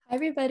Hi,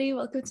 everybody.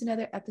 Welcome to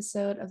another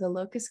episode of the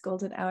Locust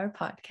Golden Hour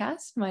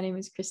podcast. My name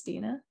is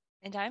Christina.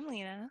 And I'm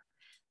Lena.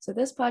 So,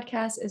 this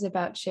podcast is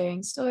about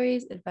sharing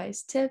stories,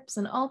 advice, tips,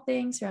 and all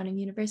things surrounding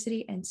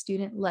university and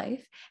student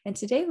life. And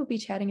today we'll be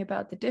chatting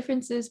about the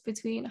differences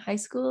between high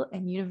school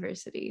and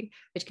university,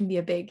 which can be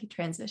a big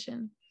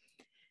transition.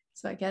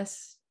 So, I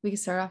guess we can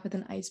start off with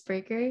an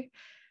icebreaker.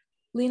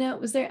 Lena,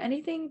 was there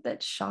anything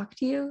that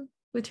shocked you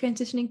with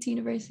transitioning to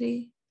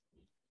university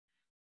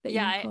that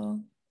you recall?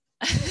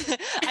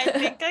 I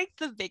think like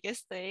the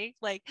biggest thing,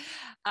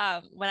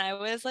 when I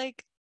was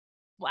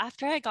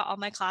after I got all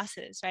my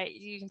classes, right?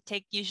 You can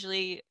take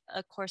usually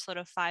a course load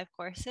of 5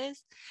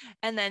 courses,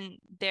 and then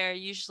they're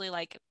usually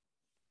like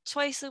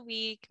twice a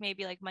week,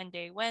 maybe like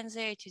Monday,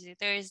 Wednesday, Tuesday,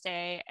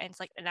 Thursday, and it's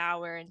like an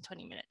hour and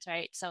 20 minutes,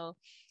 right? So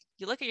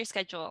you look at your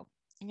schedule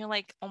and you're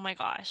like, oh my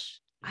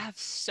gosh, I have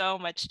so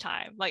much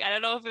time. Like, I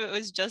don't know if it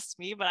was just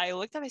me, but I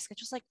looked at my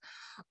schedule, like,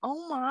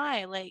 oh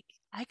my, like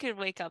I could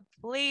wake up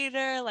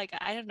later. Like,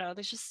 I don't know,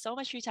 there's just so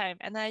much free time.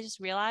 And then I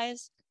just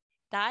realized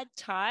that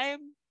time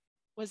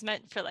was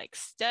meant for like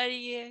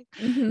studying,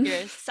 your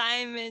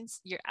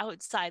assignments, your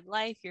outside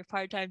life, your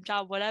part-time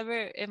job, whatever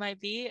it might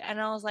be. And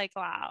I was like,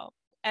 wow.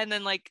 And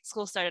then like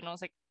school started and I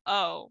was like,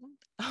 oh,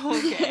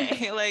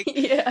 okay. Like,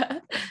 yeah.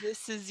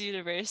 this is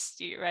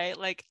university, right?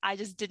 Like, I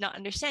just did not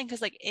understand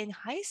because like in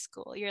high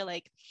school, you're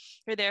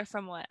there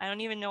from what? I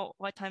don't even know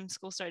what time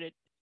school started.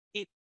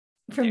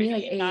 For me,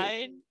 like 8.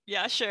 9.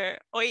 Yeah, sure.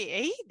 Oh,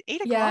 wait, 8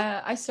 o'clock.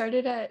 Yeah, I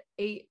started at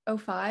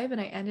 8:05 and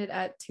I ended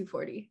at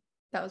 2:40.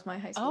 That was my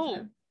high school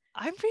time.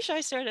 I'm pretty sure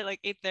I started at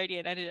like 8:30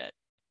 and ended at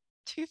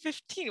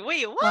 2:15.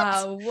 Wait, what?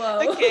 Wow,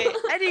 whoa. Okay,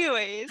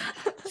 anyways,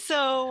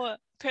 so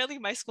apparently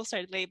my school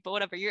started late, but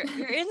whatever. You're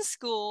in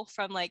school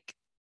from like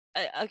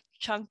a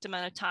chunked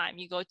amount of time.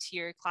 You go to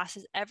your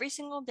classes every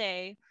single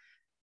day,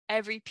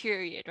 every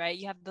period, right?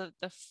 You have the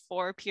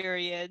 4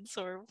 periods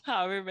or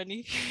however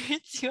many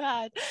periods you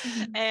had,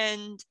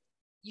 and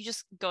you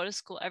just go to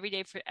school every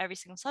day for every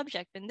single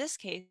subject. In this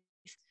case,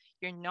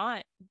 you're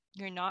not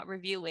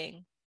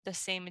reviewing the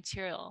same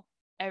material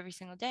every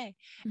single day,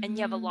 and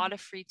you have a lot of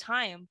free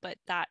time, but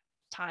that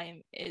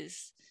time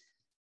is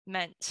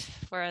meant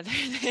for other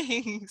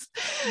things.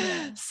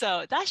 Yeah.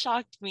 So that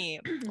shocked me.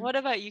 What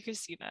about you,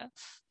 Christina?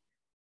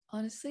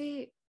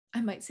 Honestly,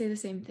 I might say the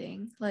same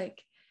thing.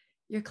 Like,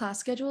 your class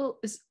schedule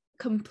is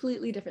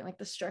completely different. Like,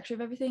 the structure of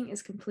everything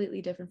is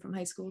completely different from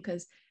high school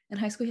because in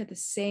high school, you had the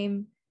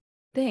same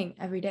thing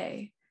every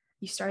day.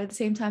 You started at the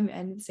same time, you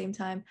ended at the same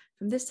time.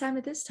 From this time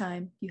to this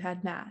time, you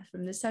had math.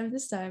 From this time to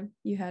this time,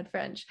 you had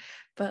French.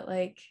 But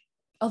like,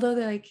 although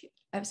they're like,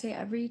 I would say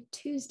every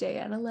Tuesday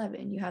at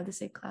 11, you have the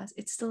same class,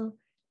 it's still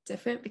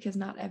different because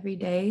not every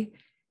day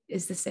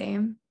is the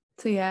same.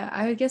 So yeah,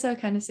 I guess I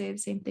would kind of say the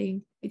same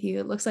thing with you.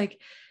 It looks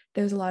like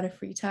there was a lot of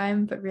free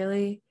time, but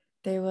really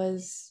that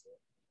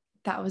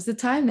was the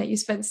time that you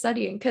spent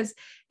studying. Because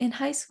in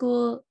high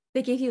school,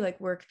 they gave you like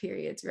work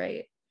periods,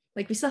 right?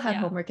 Like, we still had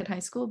homework in high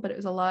school, but it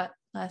was a lot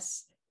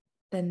less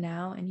than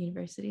now in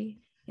university.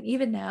 And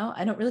even now,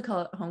 I don't really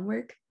call it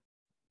homework.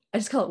 I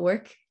just call it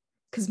work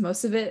because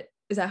most of it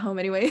is at home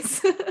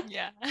anyways.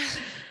 Yeah.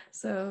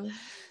 So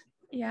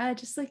yeah,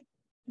 just like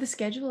the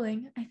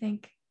scheduling, I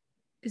think,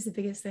 is the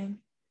biggest thing.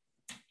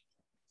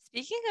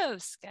 Speaking of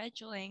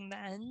scheduling,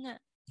 then,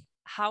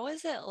 how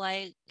is it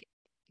like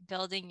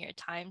building your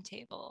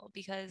timetable?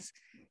 Because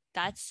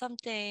that's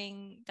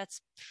something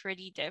that's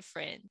pretty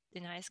different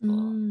in high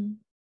school.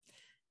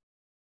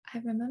 I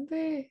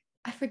remember,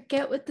 I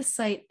forget what the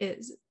site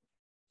is.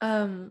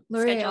 Laurier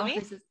Schedule Me?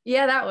 offers this.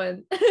 Yeah, that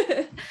one.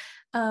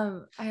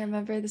 I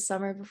remember the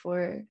summer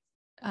before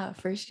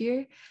first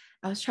year,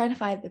 I was trying to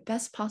find the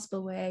best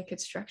possible way I could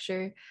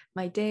structure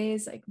my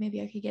days. Like,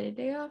 maybe I could get a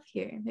day off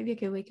here. Maybe I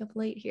could wake up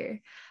late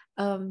here.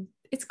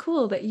 It's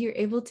cool that you're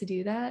able to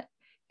do that,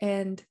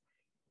 and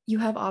you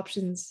have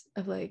options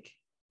of like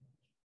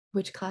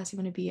which class you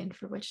want to be in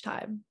for which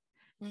time.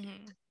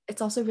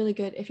 It's also really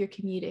good if you're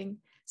commuting.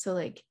 So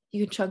like,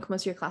 you can chunk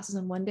most of your classes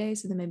on one day,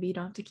 so then maybe you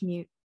don't have to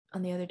commute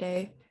on the other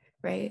day,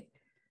 right?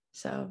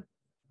 So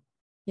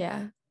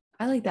yeah,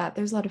 I like that.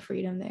 There's a lot of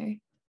freedom there.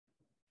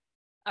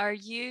 Are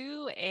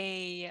you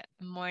a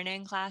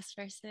morning class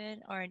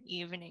person or an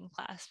evening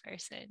class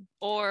person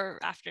or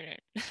afternoon?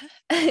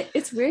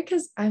 It's weird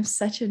because I'm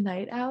such a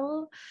night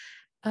owl.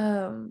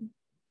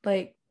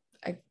 Like,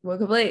 I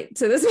woke up late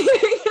to this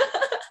meeting,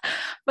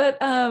 but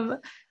I'm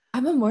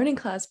a morning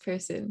class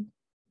person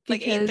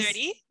Like because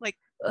 8:30? Like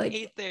like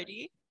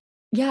 8:30?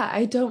 yeah,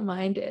 I don't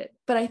mind it,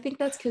 but I think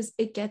that's because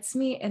it gets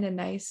me in a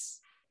nice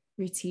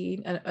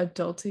routine, an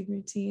adulting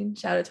routine.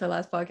 Shout out to our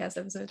last podcast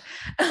episode.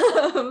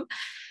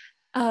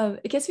 um,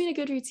 it gets me in a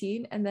good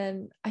routine, and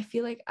then I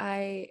feel like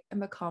I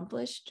am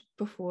accomplished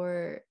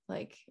before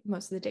like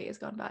most of the day has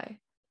gone by.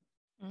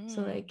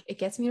 So like, it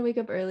gets me to wake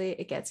up early,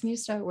 it gets me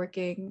to start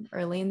working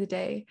early in the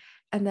day,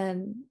 and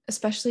then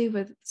especially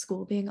with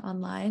school being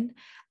online,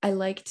 I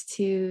liked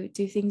to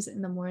do things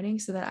in the morning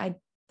so that I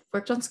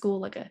worked on school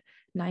like a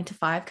 9 to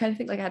 5 kind of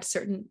thing. Like, I had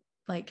certain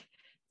like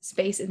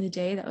space in the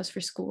day that was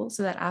for school,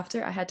 so that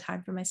after I had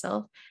time for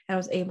myself and I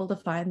was able to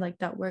find like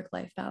that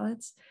work-life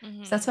balance.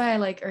 So that's Mm-hmm. why I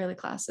like early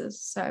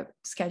classes. So I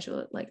schedule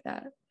it like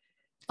that.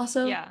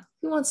 Also, Yeah,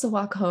 who wants to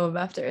walk home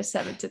after a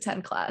 7 to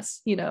 10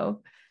 class, you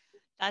know?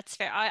 that's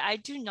fair. I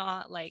do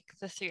not like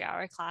the 3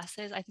 hour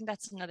classes. I think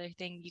that's another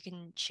thing you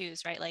can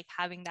choose, right? Like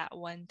having that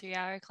 1 3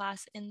 hour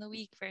class in the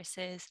week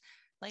versus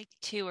like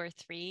 2 or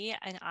 3.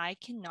 And I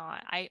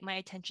cannot, my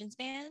attention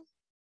span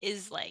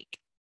is like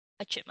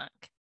a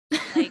chipmunk.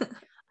 Like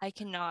I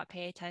cannot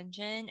pay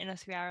attention in a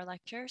 3 hour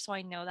lecture. So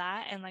I know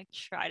that and like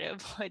try to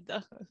avoid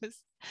those.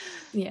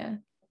 Yeah.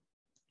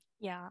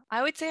 Yeah,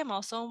 I would say I'm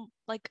also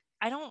like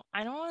I don't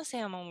want to say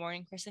I'm a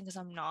morning person because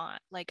I'm not.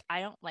 Like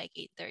I don't like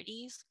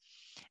 8:30s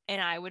and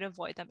I would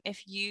avoid them.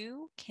 If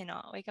you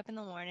cannot wake up in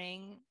the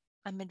morning,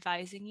 I'm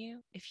advising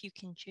you, if you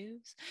can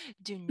choose,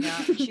 do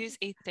not choose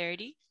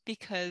 8:30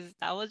 because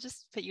that will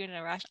just put you in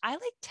a rush. I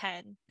like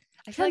 10.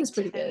 I feel 10 like is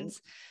pretty good.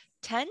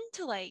 10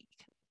 to like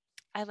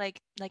I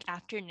like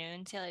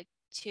afternoon say like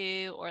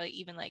 2 or like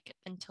even like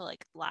until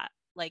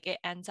like it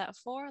ends at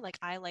 4. Like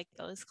I like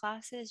those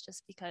classes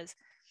just because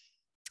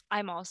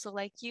I'm also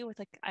like you with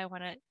like I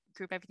want to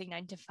group everything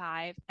 9 to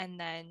 5 and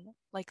then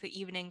like the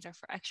evenings are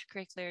for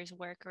extracurriculars,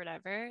 work or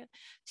whatever.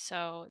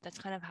 So that's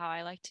kind of how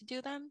I like to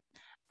do them.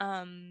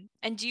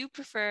 And do you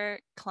prefer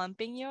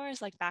clumping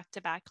yours like back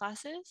to back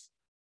classes?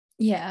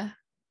 Yeah.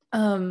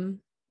 Um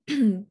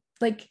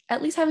like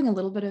at least having a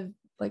little bit of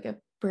like a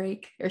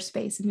break or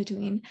space in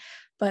between.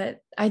 But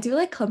I do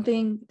like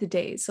clumping the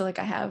days. So like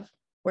I have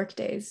work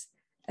days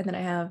and then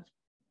I have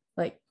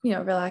like,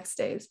 relaxed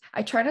days.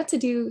 I try not to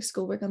do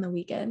schoolwork on the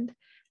weekend.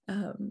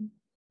 Um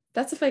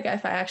that's if I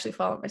actually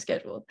follow my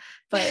schedule.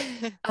 But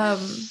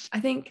I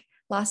think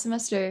last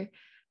semester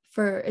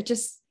for it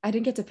just I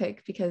didn't get to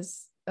pick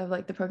because of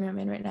like the program I'm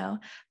in right now,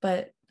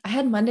 but I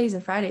had Mondays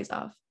and Fridays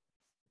off.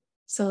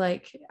 So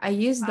like I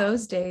used Wow.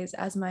 those days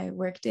as my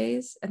work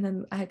days, and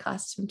then I had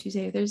classes from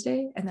Tuesday to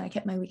Thursday, and then I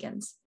kept my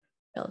weekends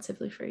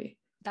relatively free.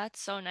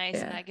 That's so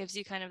nice. And Yeah, that gives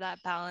you kind of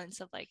that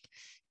balance of like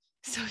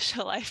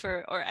social life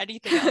or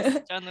anything else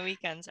on the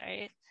weekends,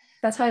 right?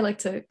 that's how I like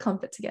to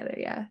clump it together.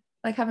 Yeah,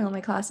 like having all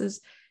my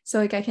classes, so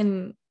like I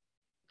can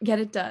get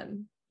it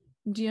done.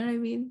 Do you know what I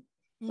mean?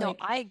 No, Like,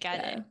 I get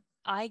it.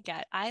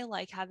 yeah. I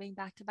like having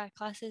back-to-back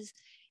classes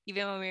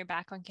even when we're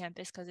back on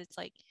campus because it's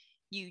like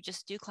you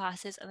just do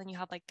classes and then you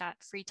have like that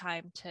free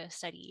time to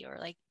study or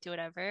like do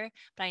whatever.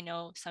 But I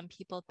know some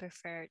people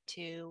prefer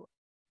to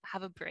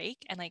have a break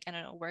and like I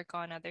don't know, work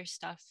on other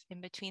stuff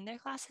in between their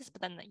classes,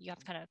 but then you have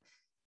to kind of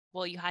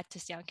well, you had to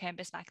stay on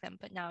campus back then,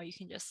 but now you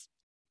can just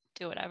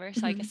do whatever.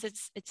 So I Mhm. guess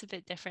it's a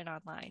bit different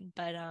online.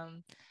 But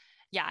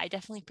yeah, I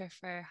definitely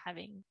prefer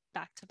having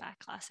back-to-back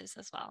classes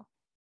as well.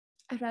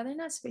 I'd rather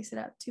not space it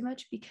out too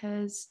much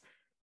because,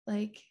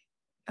 like,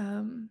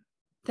 um,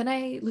 then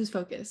I lose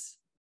focus.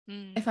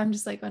 Mm, If I'm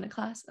just like going to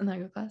class and then I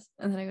go to class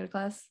and then I go to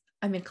class,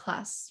 I'm in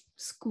class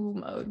school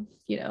mode.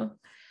 yeah,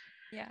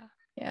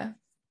 Yeah.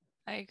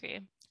 I agree.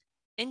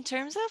 In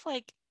terms of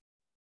like,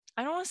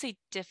 I don't want to say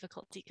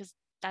difficulty because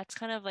that's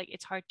kind of like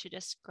it's hard to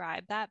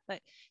describe that,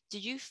 but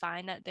did you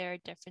find that there are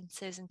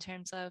differences in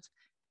terms of,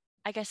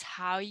 I guess,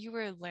 how you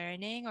were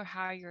learning or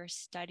how you're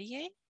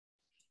studying?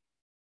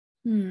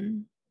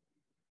 Hmm.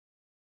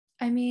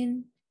 I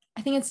mean,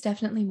 I think it's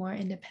definitely more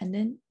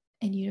independent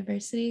in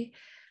university.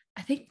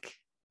 I think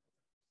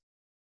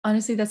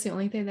honestly, that's the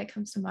only thing that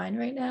comes to mind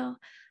right now.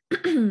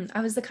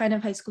 I was the kind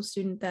of high school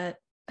student that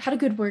had a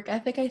good work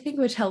ethic, I think,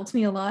 which helped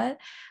me a lot.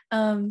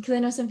 Because I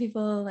know some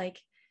people like,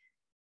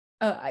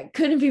 oh,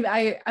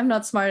 I'm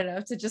not smart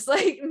enough to just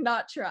like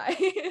not try.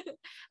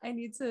 I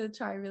need to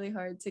try really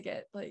hard to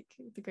get like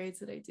the grades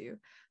that I do.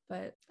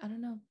 But I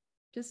don't know,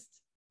 just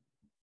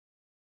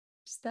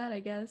just that, I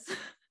guess.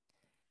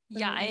 What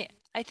Yeah, about you?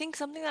 I think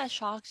something that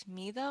shocked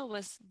me though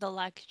was the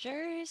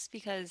lectures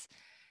because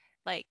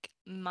like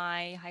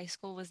my high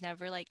school was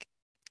never like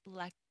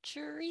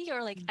lectury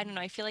or like I don't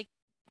know, I feel like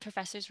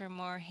professors were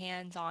more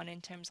hands-on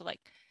in terms of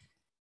like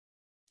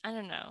I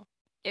don't know.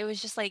 It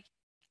was just like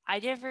I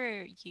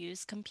never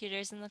used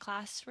computers in the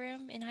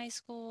classroom in high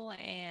school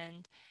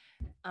and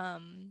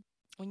um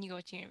when you go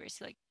to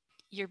university like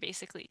you're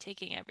basically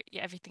taking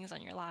everything's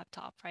on your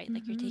laptop, right?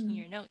 Like you're taking Mm-hmm.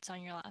 your notes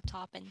on your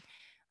laptop and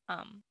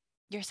um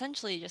you're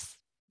essentially just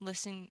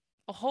listening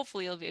well,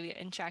 hopefully it'll be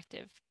an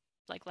interactive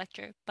like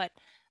lecture, but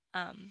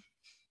um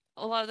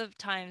a lot of the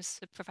times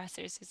the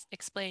professors is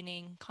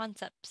explaining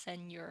concepts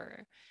and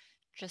you're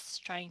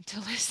just trying to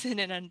listen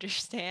and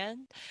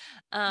understand.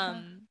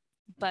 Uh-huh.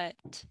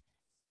 But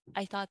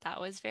I thought that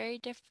was very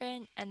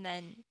different. And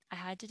then I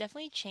had to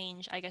definitely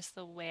change, I guess,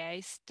 the way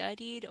I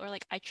studied, or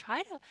like I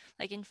tried to,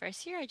 like in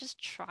first year, I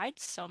just tried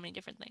so many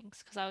different things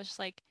because I was just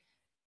like,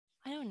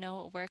 I don't know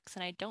what works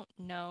and I don't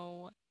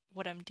know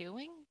what I'm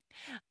doing.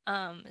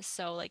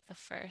 So like the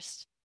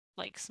first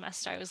like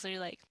semester, I was literally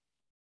like,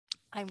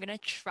 I'm gonna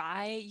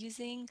try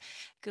using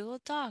Google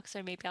Docs,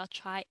 or maybe I'll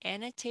try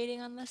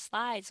annotating on the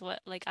slides.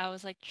 What, like, I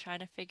was like trying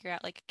to figure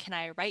out, like, can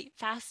I write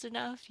fast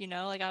enough?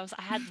 Like I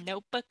had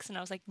notebooks and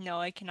I was like, no,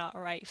 I cannot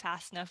write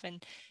fast enough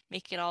and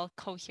make it all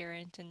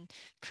coherent and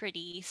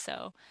pretty.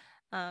 So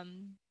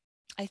um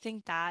I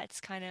think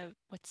that's kind of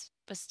what's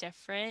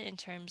different in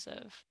terms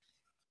of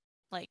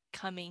like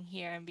coming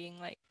here and being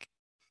like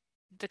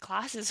the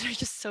classes are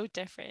just so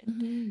different.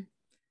 Mhm.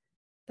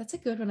 That's a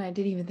good one. I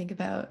didn't even think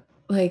about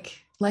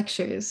like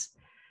lectures.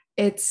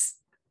 It's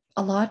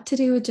a lot to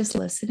do with just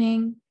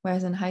listening,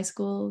 whereas in high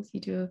school, you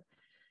do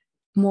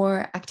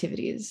more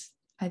activities,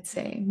 I'd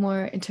say,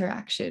 more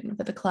interaction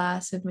with the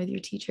class and with your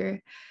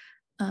teacher.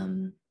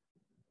 Um,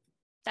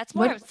 That's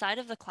more what, outside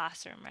of the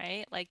classroom,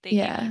 right? Like they give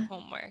you yeah,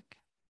 homework,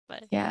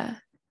 but yeah.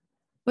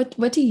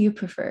 What do you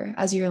prefer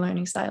as your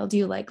learning style? Do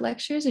you like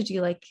lectures or do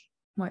you like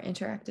more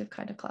interactive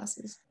kind of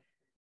classes?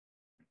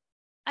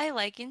 I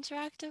like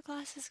interactive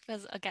classes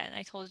because, again,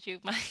 I told you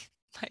my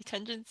my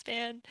attention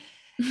span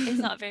is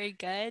not very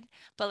good.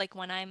 But like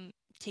when I'm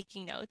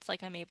taking notes,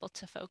 like I'm able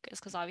to focus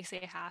because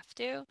obviously I have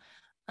to,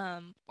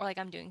 or like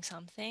I'm doing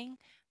something.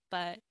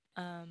 But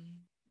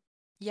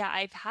yeah,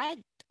 I've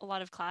had a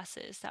lot of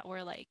classes that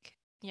were like,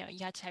 you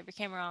had to have your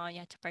camera on, you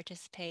had to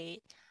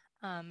participate,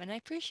 and I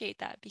appreciate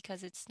that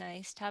because it's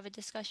nice to have a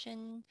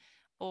discussion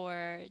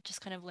or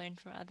just kind of learn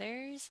from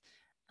others.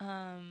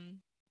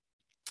 Um,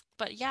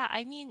 but yeah,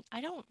 I mean,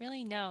 I don't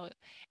really know.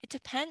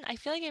 I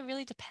feel like it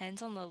really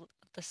depends on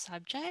the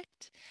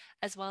subject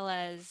as well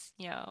as,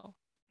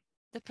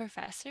 the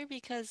professor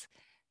because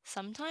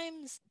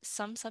sometimes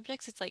some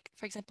subjects it's like,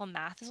 for example,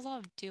 math is a lot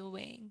of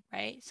doing,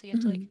 right? So you have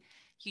to like Mhm.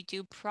 you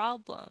do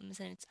problems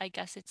and I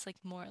guess it's like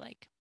more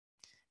like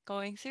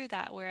going through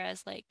that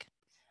whereas like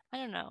I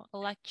don't know, a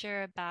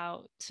lecture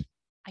about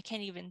I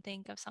can't even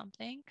think of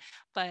something,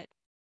 but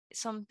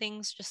some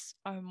things just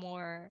are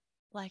more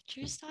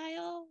lecture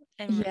style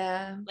and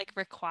Yeah, like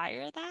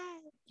require that.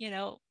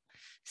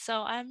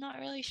 So I'm not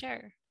really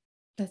sure.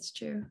 that's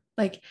true.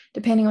 Like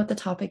depending on what the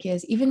topic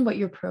is, even what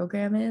your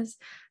program is,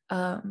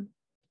 um,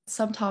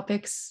 some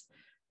topics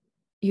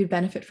you'd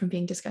benefit from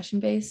being discussion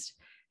based,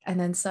 and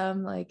then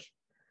some like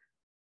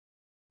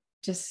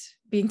just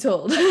being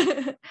told,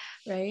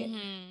 right?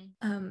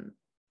 Hmm.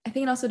 I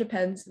think it also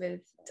depends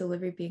with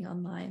delivery being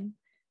online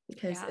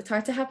because Yeah. it's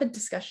hard to have a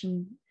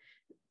discussion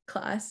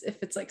class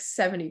if it's like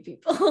 70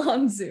 people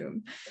on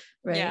Zoom,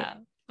 right? Yeah.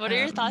 What are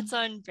your Um, thoughts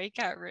on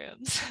breakout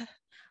rooms?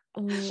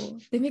 oh,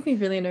 they make me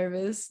really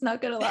nervous,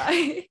 not gonna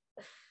lie.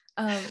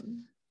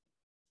 um,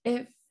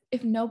 if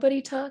if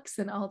nobody talks,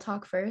 then I'll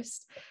talk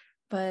first,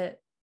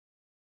 but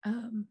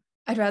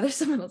I'd rather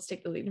someone else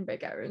take the lead in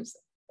breakout rooms.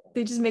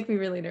 They just make me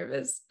really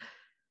nervous.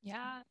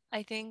 Yeah,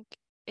 I think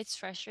it's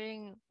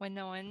frustrating when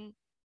no one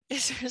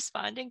is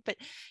responding, but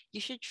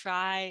you should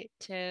try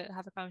to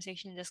have a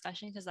conversation and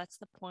discussion because that's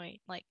the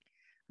point, like,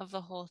 of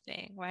the whole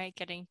thing, right?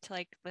 Getting to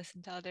like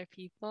listen to other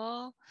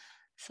people.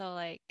 So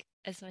like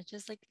as much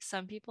as like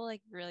some people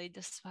like really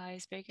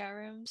despise breakout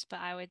rooms, but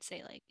I would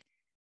say like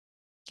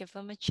give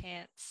them a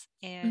chance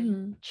and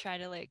Mhm. try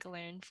to like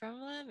learn from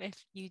them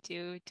if you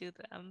do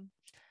them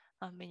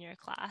in your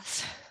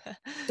class.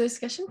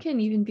 Discussion can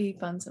even be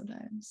fun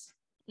sometimes.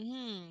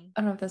 Mm.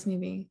 I don't know if that's me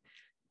being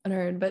a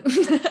nerd, but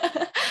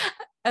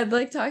I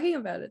like talking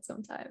about it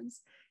sometimes.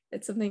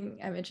 It's something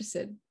I'm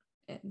interested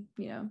in.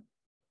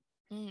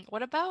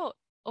 What about,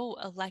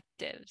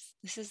 electives?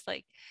 This is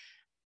like,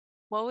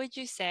 what would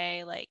you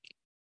say, like,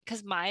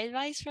 because my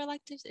advice for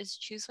electives is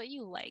choose what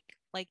you like.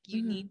 Like,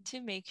 you need Mhm.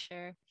 to make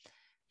sure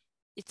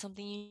it's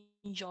something you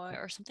enjoy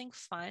or something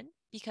fun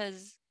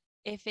because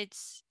if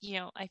it's,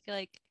 I feel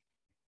like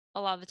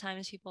a lot of the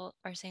times people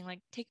are saying,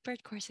 like, take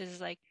bird courses,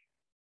 like,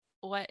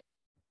 what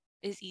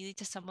is easy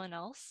to someone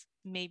else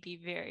may be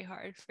very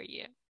hard for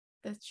you.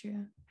 That's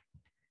true.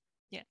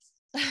 Yes.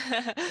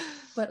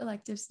 What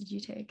electives did you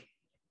take?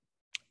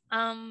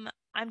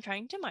 I'm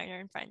trying to minor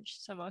in French,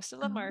 so most of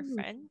them are Oh.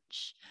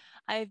 French.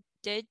 I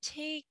did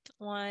take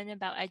one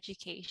about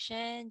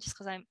education just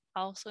because I'm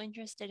also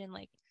interested in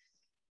like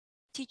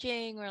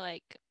teaching or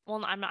like,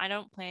 well, I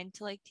don't plan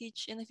to like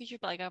teach in the future,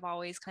 but like I've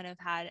always kind of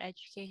had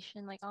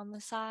education like on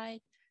the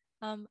side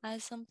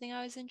as something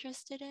I was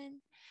interested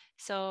in.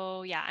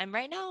 So yeah,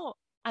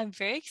 I'm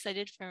very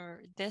excited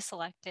for this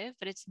elective,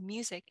 but it's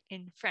music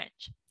in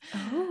French.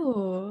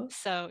 Oh.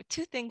 So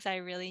two things I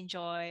really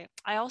enjoy.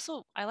 I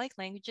like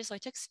languages, so I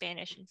took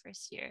Spanish in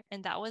first year,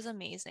 and that was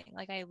amazing.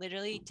 Like I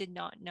literally did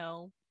not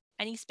know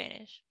any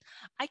Spanish.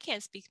 I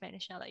can't speak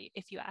Spanish now that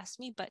if you ask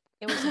me, but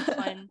it was a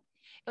fun.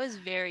 It was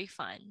very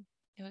fun.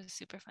 It was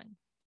super fun.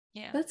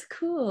 Yeah. That's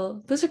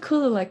cool. Those are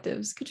cool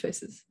electives. Good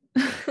choices.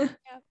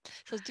 Yeah.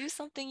 So do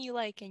something you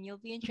like, and you'll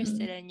be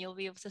interested, Mhm. and you'll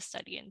be able to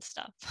study and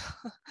stuff.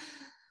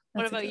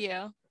 What That's a about good.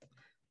 you?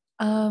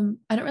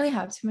 I don't really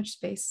have too much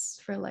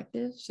space for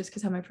electives just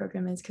because how my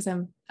program is because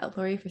I'm at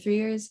Laurier for 3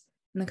 years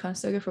and the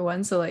Conestoga for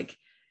one. So like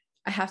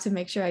I have to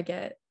make sure I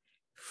get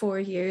 4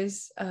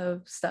 years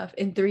of stuff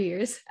in 3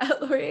 years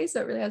at Laurier. So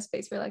I don't really have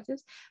space for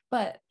electives.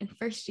 But in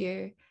first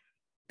year,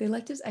 the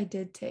electives I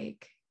did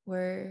take.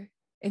 were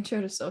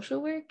intro to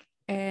social work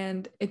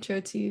and intro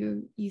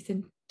to youth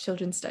and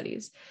children's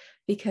studies,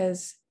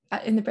 because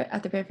at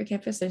the Brantford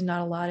campus, there's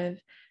not a lot of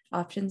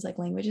options like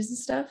languages and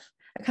stuff.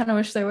 I kind of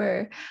wish there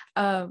were,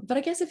 but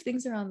I guess if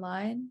things are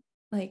online,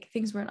 like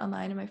things weren't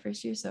online in my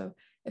first year, so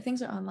if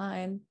things are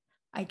online,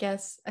 I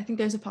think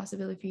there's a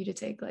possibility for you to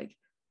take like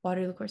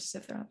Waterloo courses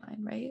if they're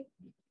online, right?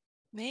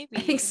 Maybe.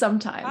 I think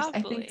sometimes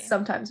Probably.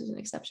 there's an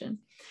exception,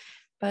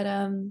 but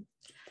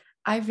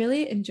I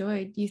really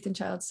enjoyed youth and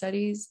child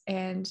studies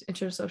and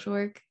intro to social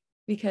work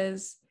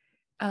because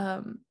I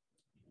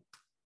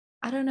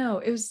don't know,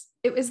 it was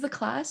the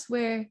class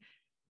where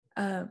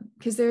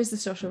because there is the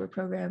social work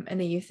program and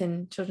the youth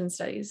and children's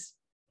studies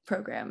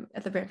program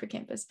at the Brantford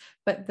campus,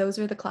 but those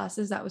were the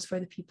classes that was for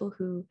the people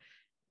who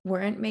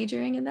weren't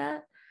majoring in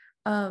that.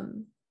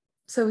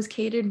 So it was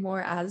catered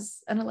more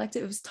as an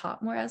elective, it was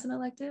taught more as an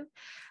elective.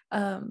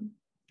 And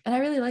I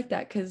really like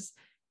that because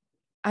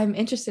I'm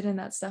interested in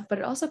that stuff, but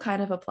it also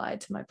kind of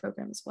applied to my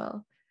program as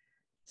well.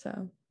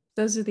 So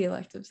those are the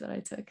electives that I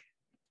took.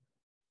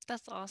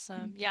 That's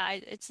awesome. Yeah,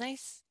 it's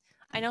nice.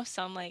 I know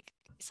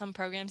some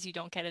programs you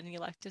don't get any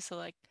electives, so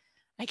like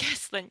I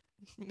guess then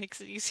it makes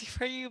it easy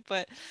for you.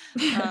 But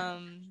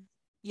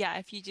yeah,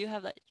 if you do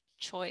have that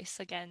choice,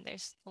 again,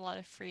 there's a lot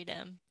of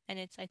freedom, and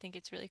I think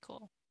it's really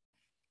cool.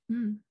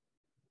 Mm.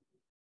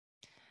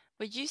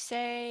 Would you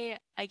say,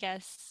 I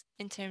guess,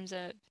 in terms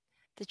of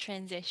the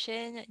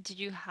transition, did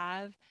you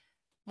have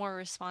more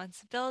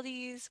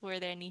responsibilities? Were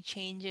there any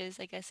changes,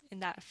 I guess, in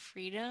that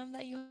freedom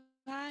that you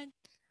had?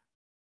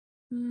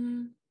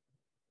 Mm.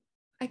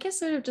 I guess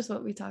sort of just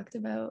what we talked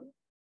about,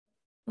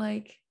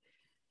 like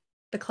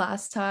the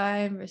class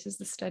time versus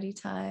the study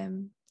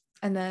time.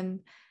 And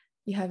then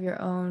you have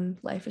your own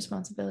life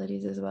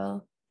responsibilities as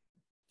well.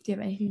 Do you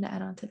have anything to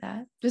add on to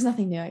that? There's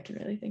nothing new I can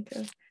really think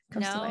of.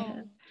 Comes to my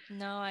head.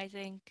 No, I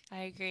think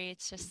I agree.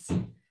 It's just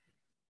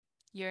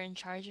you're in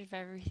charge of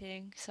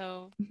everything.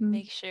 So Mm-hmm.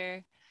 make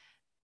sure,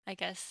 I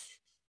guess,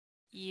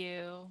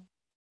 you're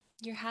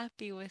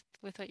happy with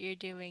what you're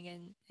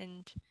doing,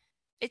 and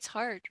it's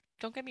hard.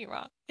 Don't get me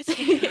wrong. It's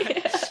really hard.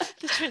 Yeah.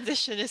 The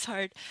transition is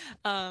hard.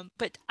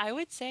 But I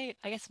would say,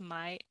 I guess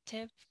my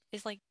tip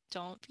is like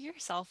don't beat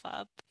yourself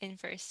up in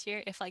first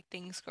year if like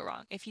things go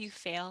wrong. If you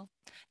fail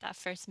that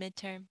first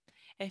midterm,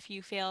 if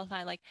you fail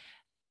like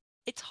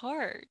it's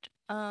hard.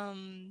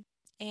 And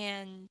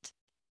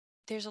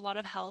there's a lot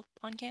of help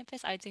on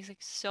campus. I'd say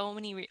like so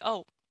many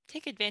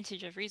take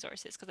advantage of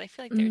resources because I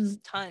feel like Mm-hmm. there's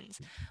tons.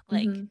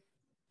 Like Mm-hmm.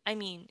 I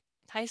mean,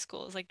 high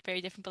school is like very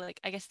different, but like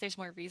I guess there's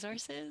more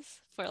resources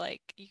for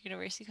like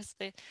university because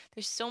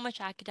there's so much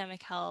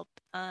academic help,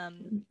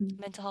 Mm-hmm.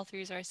 mental health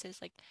resources.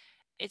 Like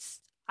it's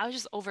I was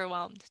just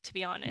overwhelmed to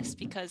be honest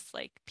because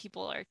like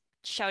people are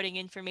shouting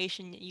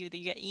information at you that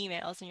you get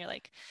emails and you're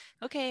like,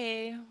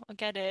 okay, I'll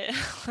get it.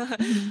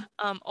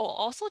 Mm-hmm.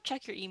 Also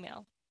check your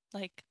email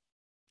like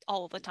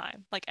all the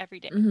time, like every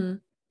day, Mm-hmm.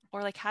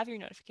 or like have your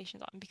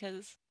notifications on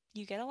because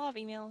you get a lot of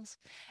emails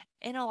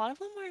and a lot of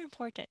them are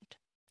important.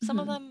 Some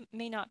of Mm-hmm. them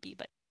may not be,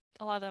 but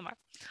a lot of them are.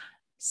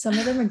 Some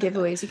of them are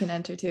giveaways you can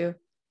enter too.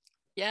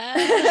 Yeah.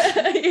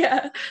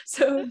 Yeah.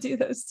 So do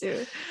those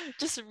too.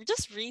 Just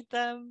read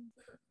them.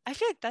 I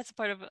feel like that's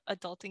part of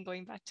adulting,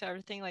 going back to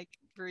everything, like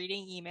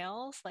reading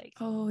emails. Like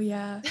Oh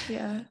yeah.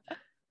 Yeah.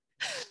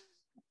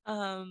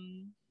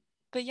 um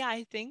but yeah,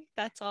 I think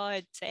that's all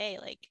I'd say.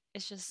 Like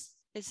it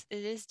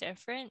is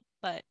different,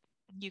 but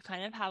you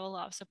kind of have a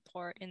lot of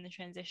support in the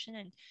transition,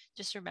 and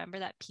just remember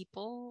that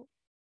people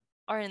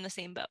are in the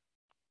same boat.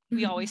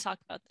 We Mm-hmm. always talk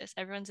about this.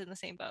 Everyone's in the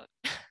same boat.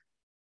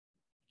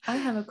 I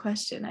have a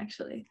question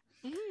actually.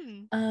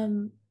 Mm.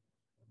 Um,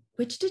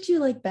 which did you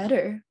like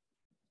better?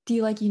 Do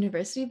you like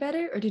university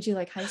better or did you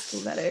like high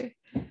school better?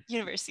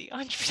 University,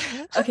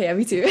 100%. Okay, yeah,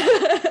 me too.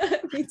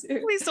 Me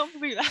too. Please don't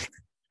bring me back.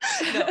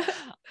 No,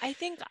 I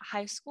think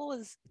high school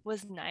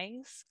was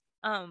nice.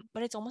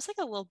 But it's almost like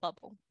a little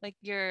bubble. Like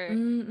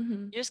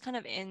Mm-hmm. you're just kind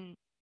of in,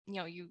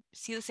 you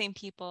see the same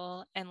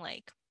people and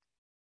like,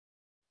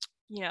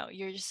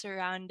 you're just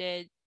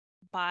surrounded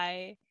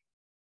by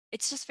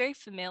it's just very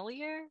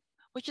familiar,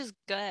 which is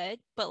good,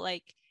 but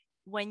like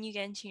when you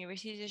get into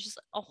university, there's just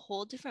a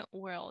whole different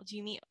world.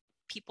 You meet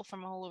people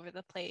from all over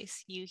the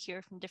place. You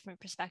hear from different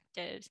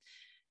perspectives.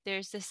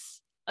 There's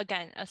this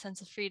again a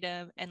sense of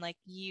freedom, and like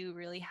you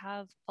really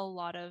have a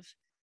lot of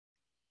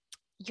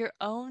your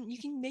own. You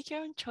can make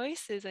your own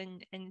choices,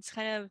 and it's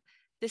kind of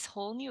this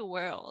whole new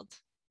world.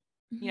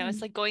 It's Mm-hmm.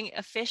 like going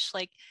a fish.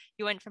 Like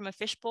you went from a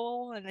fish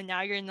bowl, and then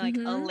now you're in like a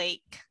Mm-hmm.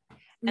 lake,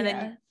 and then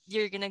Yeah.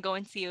 you're gonna go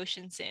into the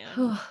ocean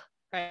soon,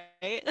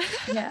 right?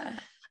 Yeah.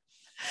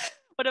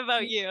 What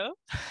about you?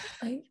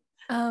 Like,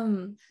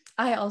 um,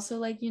 I also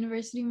like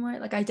university more.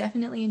 Like, I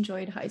definitely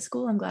enjoyed high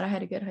school. I'm glad I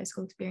had a good high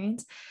school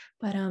experience,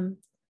 but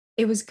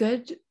it was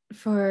good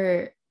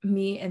for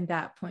me in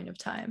that point of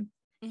time.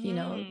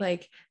 Mm-hmm.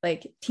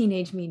 Like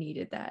teenage me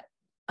needed that.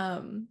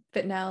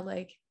 But now,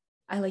 like,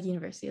 I like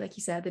university. Like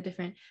you said, the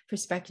different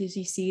perspectives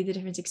you see, the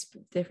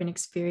different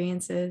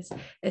experiences.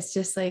 It's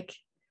just like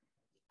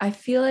I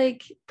feel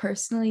like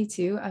personally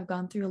too, I've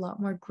gone through a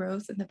lot more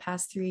growth in the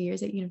past 3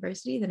 years at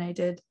university than I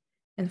did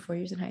in 4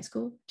 years in high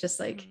school, just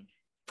like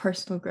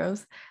personal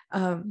growth.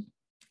 um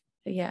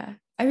yeah,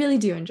 I really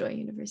do enjoy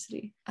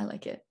university. I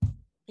like it.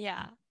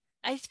 Yeah.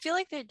 I feel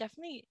like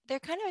they're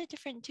kind of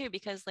different too,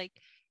 because like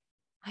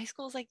high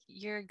school is like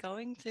you're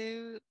going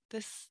through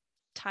this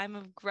time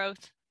of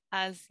growth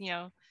as,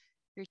 you're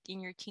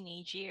in your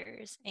teenage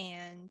years,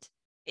 and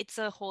it's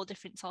a whole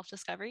different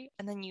self-discovery.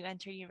 And then you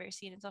enter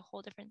university and it's a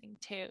whole different thing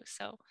too.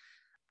 So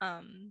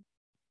um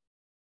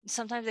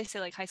sometimes they say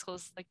like high school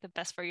is like the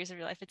best 4 years of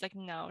your life. It's like,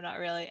 no, not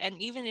really.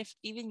 And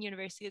even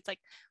university, it's like,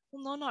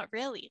 well, no, not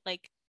really.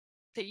 Like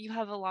that you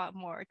have a lot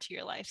more to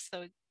your life.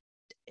 So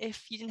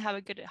if you didn't have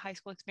a good high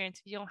school experience,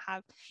 if you don't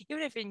have,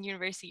 even if in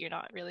university you're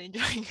not really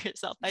enjoying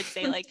yourself, I'd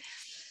say like,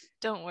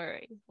 don't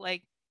worry.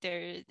 Like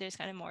there's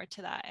kind of more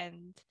to that.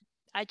 And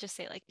I just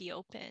say like be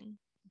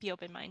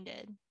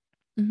open-minded.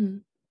 Mm-hmm.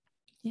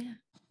 Yeah.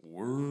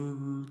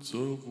 Words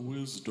of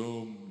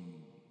wisdom.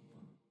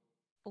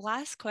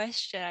 Last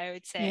question, I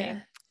would say, Yeah.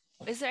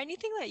 is there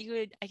anything that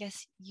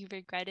you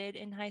regretted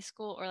in high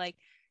school, or like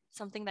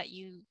something that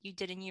you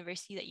did in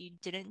university that you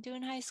didn't do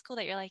in high school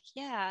that you're like,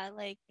 yeah,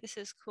 like this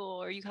is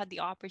cool, or you had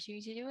the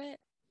opportunity to do it?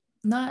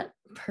 Not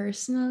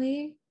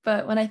personally,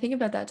 but when I think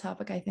about that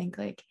topic, I think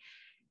like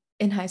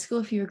in high school,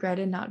 if you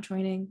regretted not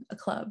joining a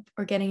club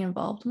or getting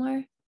involved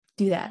more,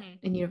 do that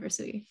in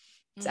university.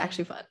 It's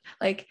actually fun.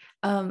 Like,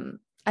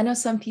 I know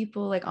some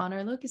people like on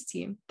our Locust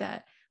team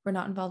that were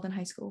not involved in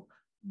high school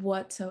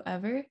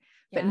whatsoever,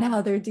 but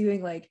now they're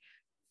doing like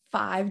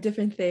 5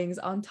 different things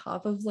on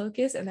top of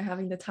Locust, and they're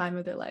having the time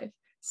of their life.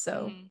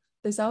 So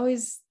there's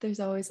always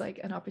like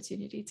an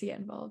opportunity to get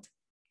involved.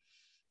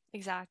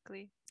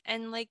 Exactly.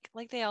 And like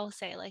they all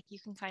say, like you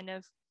can kind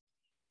of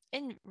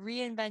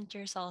reinvent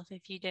yourself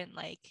if you didn't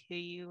like who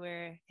you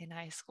were in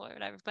high school or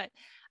whatever. But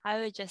I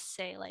would just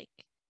say like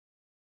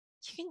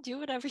you can do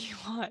whatever you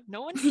want.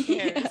 No one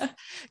cares. Yeah.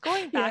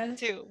 Going back Yeah.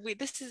 to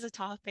this is a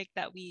topic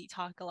that we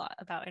talk a lot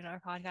about in our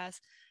podcast.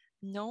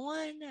 No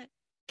one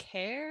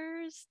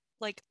cares.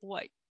 Like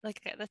what?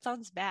 Like that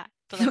sounds bad,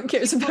 but No like one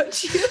cares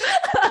about you.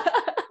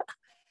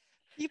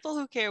 people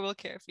who care will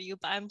care for you.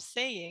 But I'm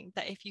saying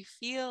that if you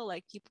feel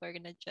like people are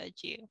gonna judge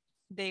you,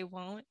 they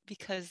won't,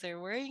 because they're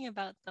worrying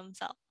about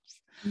themselves.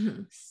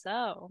 Mhm.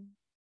 So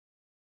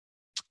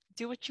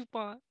do what you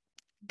want.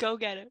 Go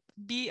get it.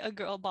 Be a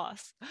girl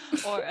boss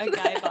or a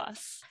guy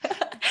boss. Do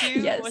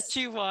what Yes.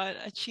 you want.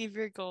 Achieve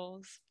your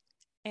goals.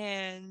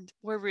 And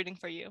we're rooting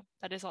for you.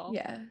 That is all.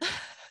 Yeah.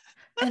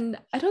 And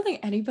I don't think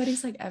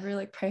anybody's like ever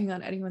like preying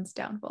on anyone's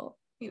downfall.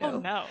 Oh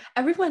no.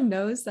 Everyone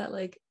knows that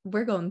like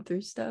we're going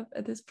through stuff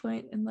at this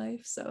point in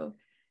life. So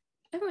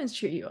everyone's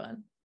cheering you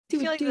on. I feel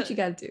Do like what you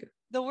gotta do.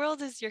 the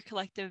world is your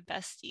collective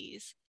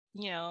besties.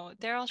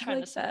 They're all I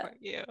trying to like that. support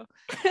you.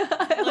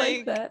 I like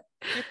Like that.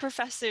 your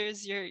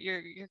professors,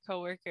 your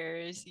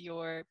coworkers,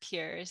 your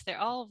peers, they're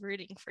all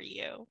rooting for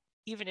you,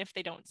 even if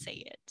they don't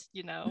say it.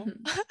 Mhm.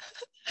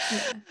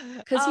 Yeah.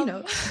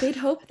 Because they'd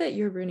hope that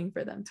you're rooting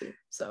for them too.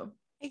 So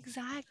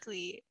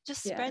Exactly.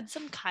 Just yeah. spread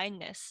some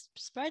kindness.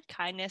 Spread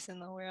kindness in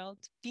the world.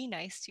 Be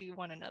nice to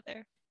one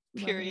another.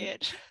 Love it.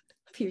 Period.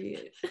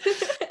 Period.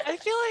 I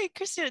feel like,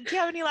 Christian, do you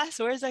have any last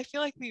words? I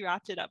feel like we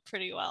wrapped it up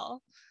pretty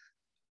well.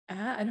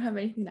 I don't have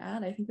anything to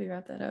add. I think we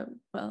wrapped that up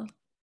well.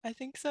 I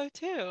think so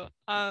too.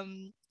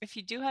 If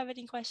you do have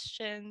any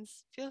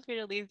questions, feel free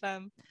to leave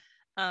them.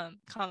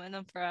 Comment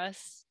them for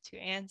us to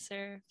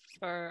answer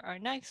for our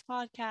next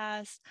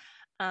podcast.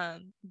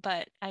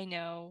 But I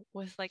know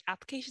with like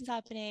applications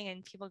happening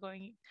and people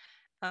going,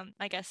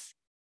 I guess,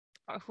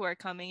 who are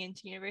coming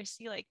into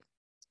university, like,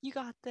 you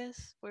got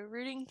this. We're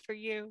rooting for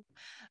you.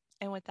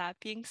 And with that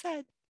being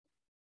said,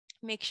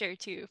 make sure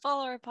to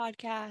follow our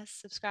podcast,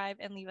 subscribe,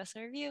 and leave us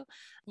a review.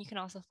 You can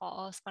also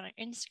follow us on our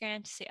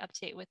Instagram to stay up to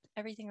date with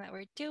everything that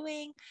we're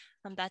doing.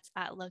 That's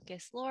at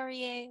Locust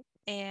Laurier.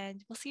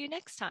 And we'll see you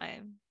next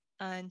time.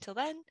 Until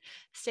then,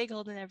 stay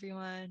golden,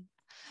 everyone.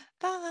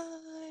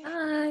 Bye.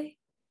 Bye.